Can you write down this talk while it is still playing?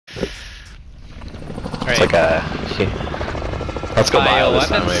It's like a... Let's go bio this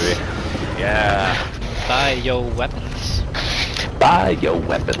time, maybe. Yeah. Bio weapons.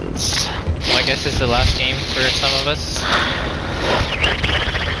 Well, I guess this is the last game for some of us.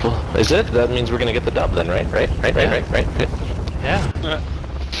 Well, is it? That means we're gonna get the dub then, right? Right. Good. Yeah.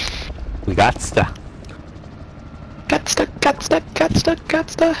 We got stuff. Got stuff. Do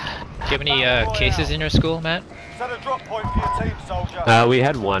you have any cases in your school, Matt? Is that a drop point for your team, soldier? We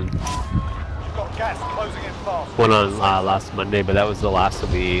had one. You've got gas closing in fast. One on last Monday, but that was the last that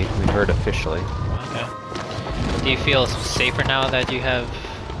we heard officially. Okay. Do you feel safer now that you have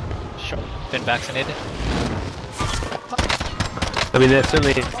been vaccinated? I mean, that's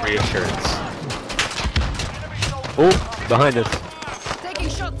certainly reassurance. Oh, behind us. Taking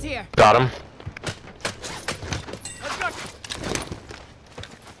shots here. Got him.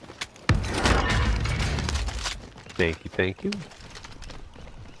 Thank you.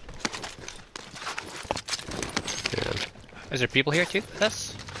 Is there people here too with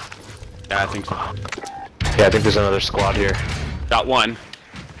us? Yeah, I think so. Yeah, I think there's another squad here. Got one.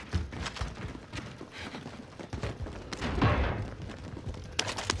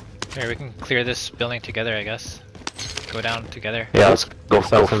 Here, we can clear this building together, I guess. Go down together. Yeah, let's go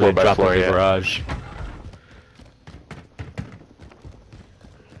floor by floor, yeah. Garage.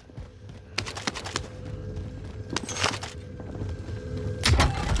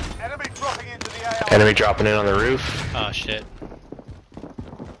 Enemy dropping in on the roof. Oh shit.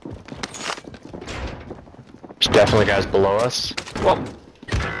 There's definitely guys below us. Whoa.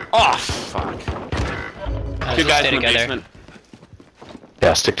 Oh, fuck. Two guys in the basement.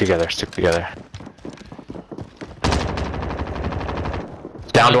 Yeah, stick together.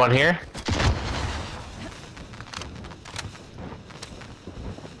 Down to one here.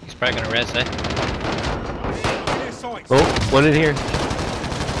 He's probably gonna res, eh? Oh, one in here.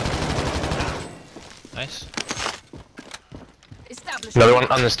 Nice. Another one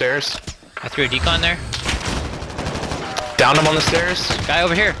on the stairs. I threw a decon there. Downed him on the stairs. Guy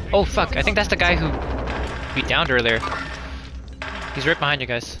over here. Oh fuck, I think that's the guy who we downed earlier. He's right behind you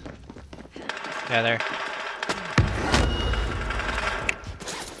guys. Yeah, there.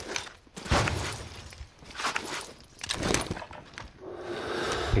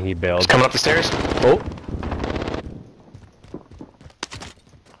 I think he bailed. He's coming up the stairs. Oh.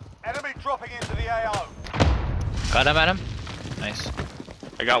 Enemy dropping into the AO. Got him at him. Nice.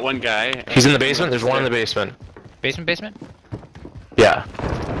 I got one guy. He's in the basement. There's one in the basement. Basement? Yeah.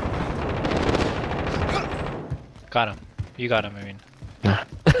 Got him. You got him, I mean.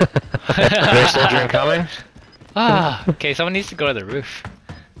 Another soldier incoming. Ah, okay, someone needs to go to the roof.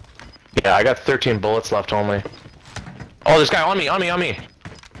 Yeah, I got 13 bullets left only. Oh, this guy on me.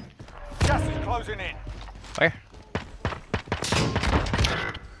 Gas is closing in. Where?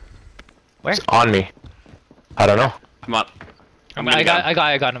 Where? He's on me. I don't know. Come on. I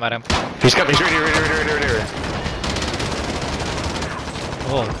got him at him. He's coming. He's right here.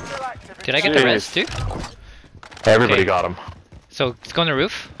 Oh. Did I get the res too? Everybody got him. So let's go on the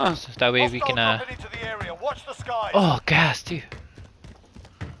roof. So that way we can Oh, gas too.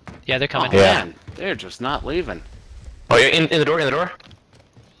 Yeah, they're coming. Oh, yeah. Man, they're just not leaving. Oh yeah, in the door.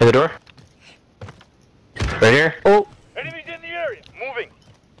 Right here. Oh. Enemies in the area. Moving.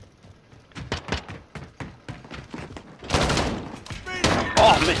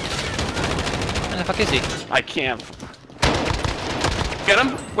 Oh man. Where the fuck is he? I can't. Get him?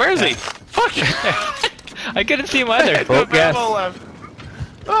 Where is he? Fuck. I couldn't see him either. Oh, gas.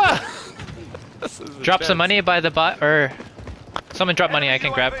 Drop some money by the bot, or someone drop money I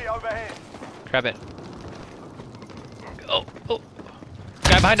can grab. Grab it. Oh.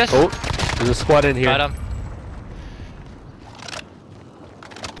 Guy behind us. Oh, there's a squad in here. Got him.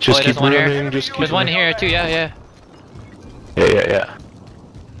 Just keep one running. here. Just keep There's one running. here too. Yeah. Yeah.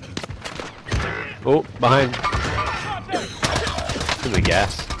 Oh, behind. There's the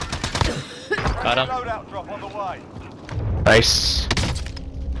gas. Got him. Nice.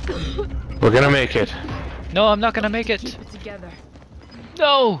 We're gonna make it. No, I'm not gonna make it. Keep it together.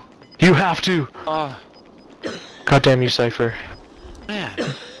 No. You have to. God damn you, Cypher. Man.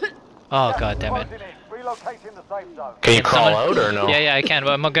 Oh god damn it. Can you crawl out or no? Yeah, I can,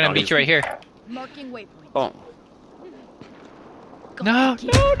 but I'm gonna meet you right here. Marking waypoint. Oh. No.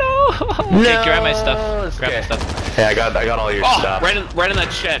 Okay, grab my stuff. Grab my stuff. Hey, I got all your stuff. Right in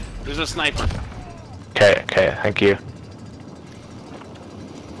that shed. There's a sniper. Okay, thank you.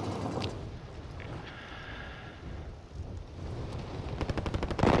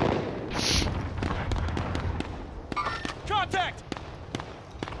 Contact.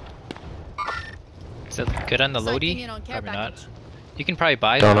 Is it good on the Lodi? Sighting in on care Probably not. package. You can probably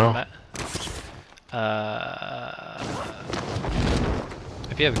buy Don't some, know. Matt. If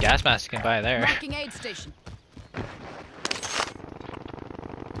you have a gas mask, you can buy it there. Marking aid station.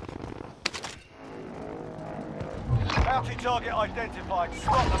 Bounty target identified.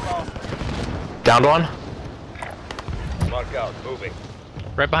 Stop the bastard. Downed one. Mark out. Moving.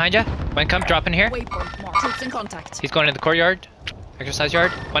 Right behind you. One come, drop in here. Waypoint marked. Troops in contact. He's going in the courtyard. Exercise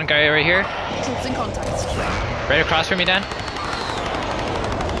yard. One guy right here. Troops in contact. Right across from me, Dan.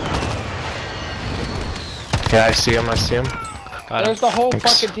 Yeah, I see him. I see him. Got him. There's the whole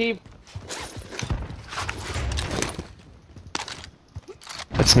Thanks. fucking team.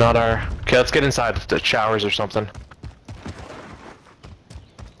 It's not our. Okay, let's get inside the showers or something.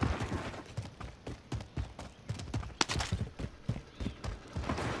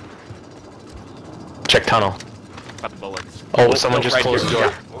 Check tunnel. Got the bullets. Oh, someone just right closed the here.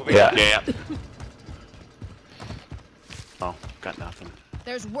 door. Moving. Yeah. Yeah. Oh, got nothing.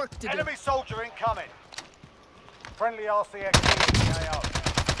 There's work to do. Enemy soldier incoming. Friendly RCX in the AO.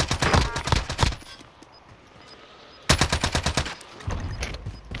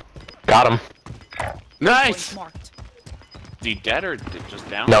 Got him. Nice. Waypoint marked. Is he dead or just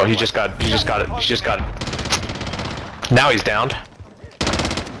down? No, he just got. He just got it. He just got it. Now he's downed.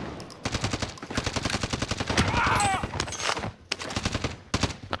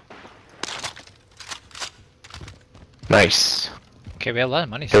 Nice. Okay, we have a lot of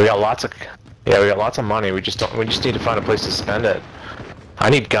money. Yeah, we got lots of. Yeah, we got lots of money. We just don't. We just need to find a place to spend it. I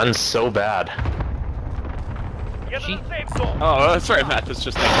need guns so bad. Get She- to the safe zone. Oh, sorry, Matt. That's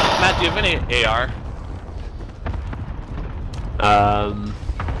just like Matt. Do you have any AR?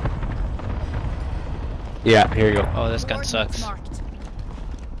 Yeah, here you go. Oh, this gun Coordinates sucks. marked.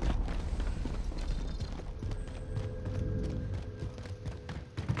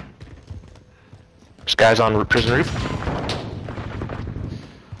 There's guys on prison roof.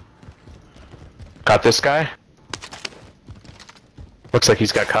 Got this guy. Looks like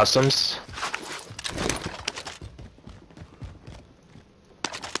he's got customs.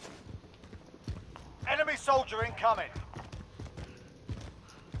 Enemy soldier incoming.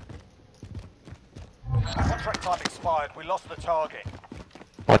 Contract time expired. We lost the target.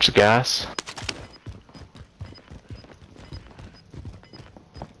 Watch the gas.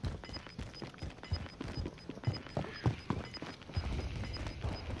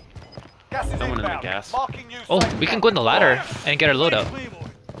 Gas is Someone in the inbound. gas. Marking new Oh, safe we can zone. go in the ladder and get our loadout.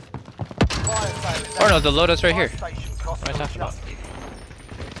 Fire sale is Or no, active. the loadout's right here. Fire station costs What am I talking about? adjusted.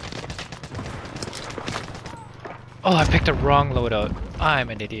 Oh, I picked the wrong loadout. I'm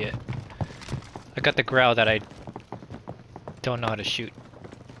an idiot. I got the growl that I don't know how to shoot.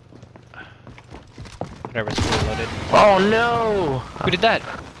 Whatever's fully loaded. Oh no! Who did that?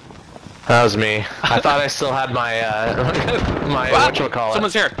 That was me. I thought I still had my my whatchamacallit.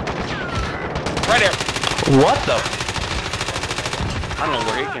 Someone's here. Right here. What the? I don't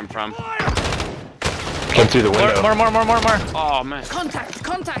know where he came from. Came through the window. More. Oh man. Contact!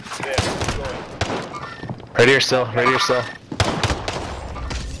 Contact! Right here still. Right here still.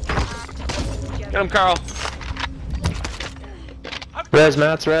 Get him, Carl. Res,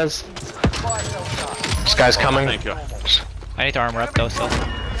 Mats, res. Fire sale done. This guy's coming. Thank you. I need to armor up though, so.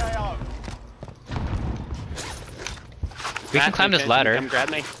 AO. We can Matt, climb this can you ladder. Come grab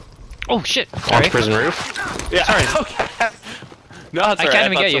me. Oh shit! On Sorry. prison roof. Yeah. Sorry. Okay. No, it's I alright.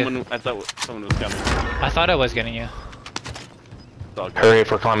 can't even get you. I thought someone was coming. I thought I was getting you. It's all good. Hurry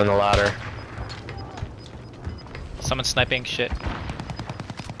if we're climbing the ladder. Someone's sniping shit.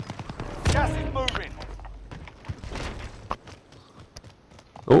 Gas is moving.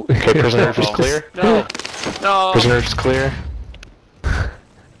 Oh, okay, prison roof is clear. No. No. Prison roof's clear.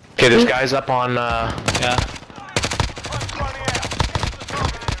 Okay, there's guys up on, Yeah. Time's running out. Get to the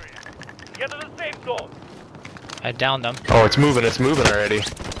target area. Get to the safe zone. I downed them. oh, it's moving already.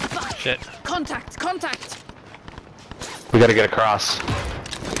 Shit. Contact! Contact! We gotta get across.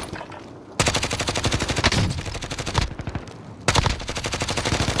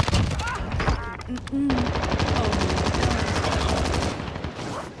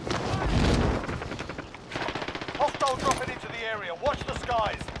 Hostile dropping into the area. Watch the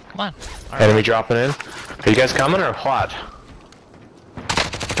skies. Come on. Enemy dropping in. Are you guys coming or what?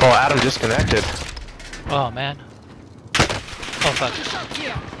 Oh, Adam disconnected. Oh man. Oh fuck. Shots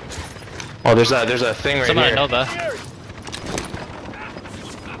here! Oh, there's a thing right Someone here. at Nova.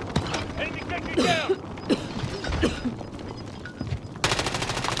 Enemy taking down.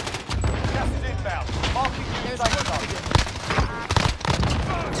 Gas is inbound. Marking new There's safe work zone. to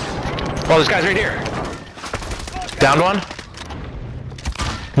do. Oh, this guy's right here. Downed one.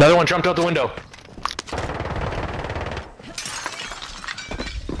 Another one jumped out the window.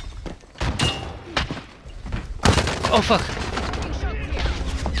 Oh fuck!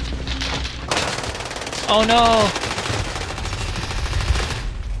 Oh no!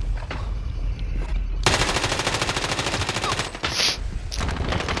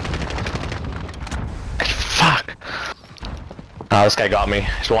 Fuck. Ah, this guy got me.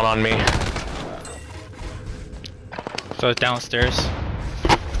 There's one on me. So it's downstairs.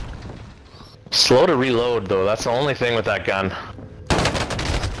 Slow to reload though, that's the only thing with that gun.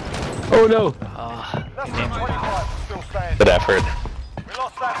 Oh no! Less than 25 still standing. Good effort. We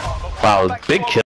lost that one, but Wow, big kill.